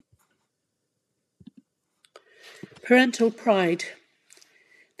Parental pride.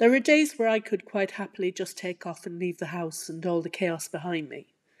 There are days where I could quite happily just take off and leave the house and all the chaos behind me,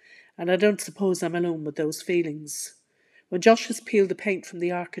 and I don't suppose I'm alone with those feelings. When Josh has peeled the paint from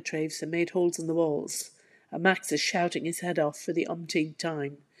the architraves and made holes in the walls, and Max is shouting his head off for the umpteenth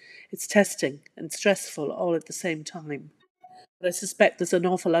time, it's testing and stressful all at the same time. But I suspect there's an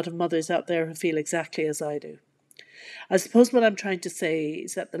awful lot of mothers out there who feel exactly as I do. I suppose what I'm trying to say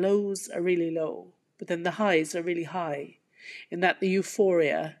is that the lows are really low, but then the highs are really high, in that the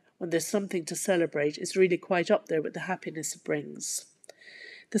euphoria, when there's something to celebrate, is really quite up there with the happiness it brings.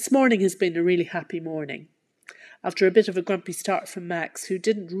 This morning has been a really happy morning. After a bit of a grumpy start from Max, who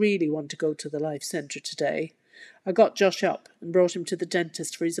didn't really want to go to the Life Centre today, I got Josh up and brought him to the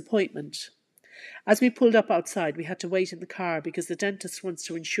dentist for his appointment. As we pulled up outside, we had to wait in the car because the dentist wants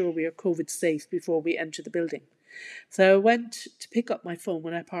to ensure we are COVID safe before we enter the building. So I went to pick up my phone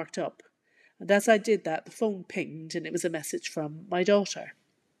when I parked up, and as I did that, the phone pinged and it was a message from my daughter.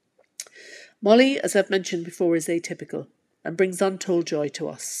 Molly, as I've mentioned before, is atypical and brings untold joy to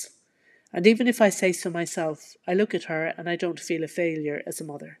us. And even if I say so myself, I look at her and I don't feel a failure as a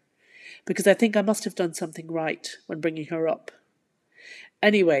mother, because I think I must have done something right when bringing her up.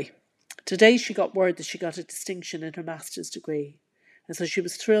 Anyway, today she got word that she got a distinction in her master's degree, and so she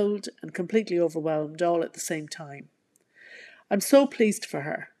was thrilled and completely overwhelmed all at the same time. I'm so pleased for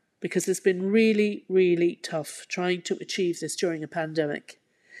her, because it's been really, really tough trying to achieve this during a pandemic.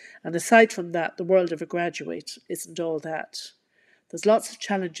 And aside from that, the world of a graduate isn't all that. There's lots of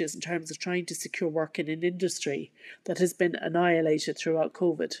challenges in terms of trying to secure work in an industry that has been annihilated throughout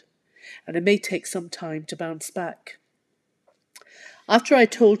COVID, and it may take some time to bounce back. After I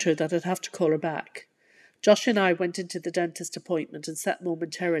told her that I'd have to call her back, Josh and I went into the dentist appointment and sat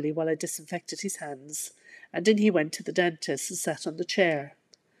momentarily while I disinfected his hands, and then he went to the dentist and sat on the chair.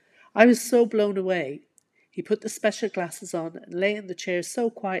 I was so blown away. He put the special glasses on and lay in the chair so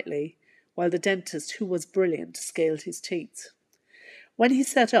quietly, while the dentist, who was brilliant, scaled his teeth. When he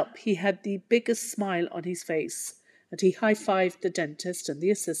sat up, he had the biggest smile on his face, and he high-fived the dentist and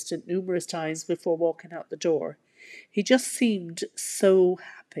the assistant numerous times before walking out the door. He just seemed so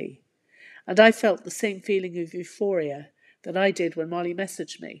happy, and I felt the same feeling of euphoria that I did when Molly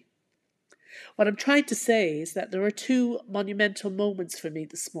messaged me. What I'm trying to say is that there are two monumental moments for me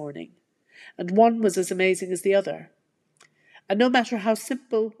this morning, and one was as amazing as the other. And no matter how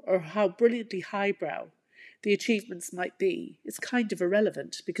simple or how brilliantly highbrow the achievements might be, it's kind of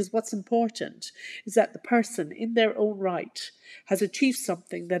irrelevant, because what's important is that the person in their own right has achieved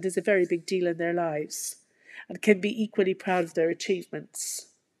something that is a very big deal in their lives and can be equally proud of their achievements.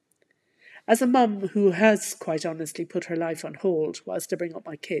 As a mum who has quite honestly put her life on hold whilst I bring up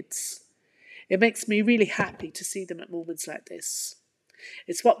my kids, it makes me really happy to see them at moments like this.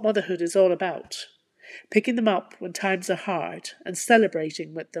 It's what motherhood is all about. Picking them up when times are hard and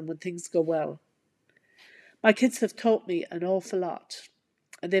celebrating with them when things go well. My kids have taught me an awful lot,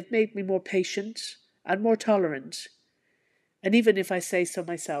 and they've made me more patient and more tolerant, and even if I say so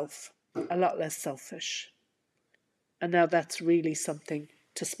myself, a lot less selfish. And now that's really something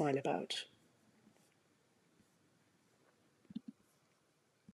to smile about.